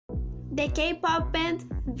The K-pop band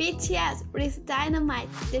BTS released Dynamite,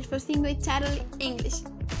 their first single titled English.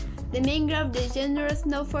 The main group the genre is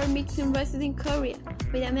known for mixing voices in Korean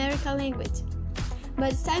with American language.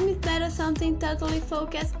 But time is better something totally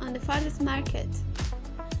focused on the farthest market.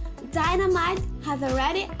 Dynamite has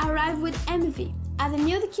already arrived with MV as the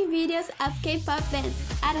music videos of K-pop bands,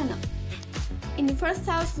 I don't know. In the first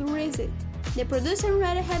house release, the production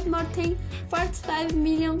already had more than 45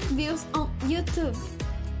 million views on YouTube.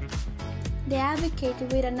 They advocate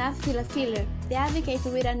with enough filler. They advocate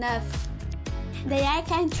with enough. They are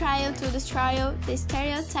can try to destroy the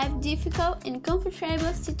stereotype difficult and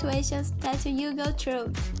comfortable situations that you go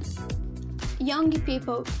through. Young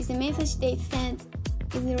people is the message they send,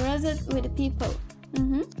 is the result with the people.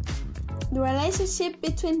 The relationship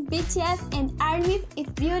between BTS and ARMY is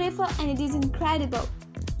beautiful and it is incredible.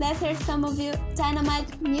 Let's hear some of your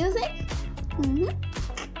Dynamite music.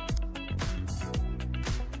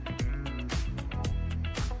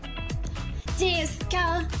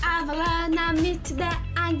 Disco, Avalon, I'm me today,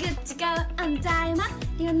 I'm good to go. I'm Dynamite,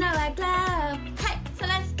 you know I glow. Hey, so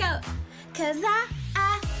let's go. Cause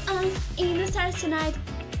I'm in the stars tonight.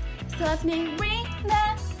 So let me ring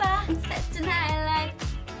the bar and set the night light.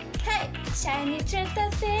 Hey, shiny through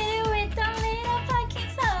the city with a little fucking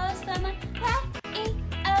soul. Someone lighting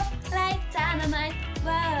up like dynamite.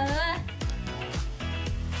 Whoa.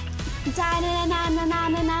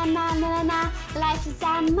 Da-na-na-na-na-na-na-na-na-na. Life is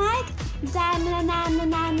dynamite.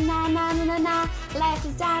 Da-na-na-na-na-na-na-na-na-na. Life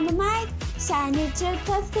is dynamite. Shiny through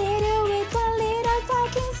the city with a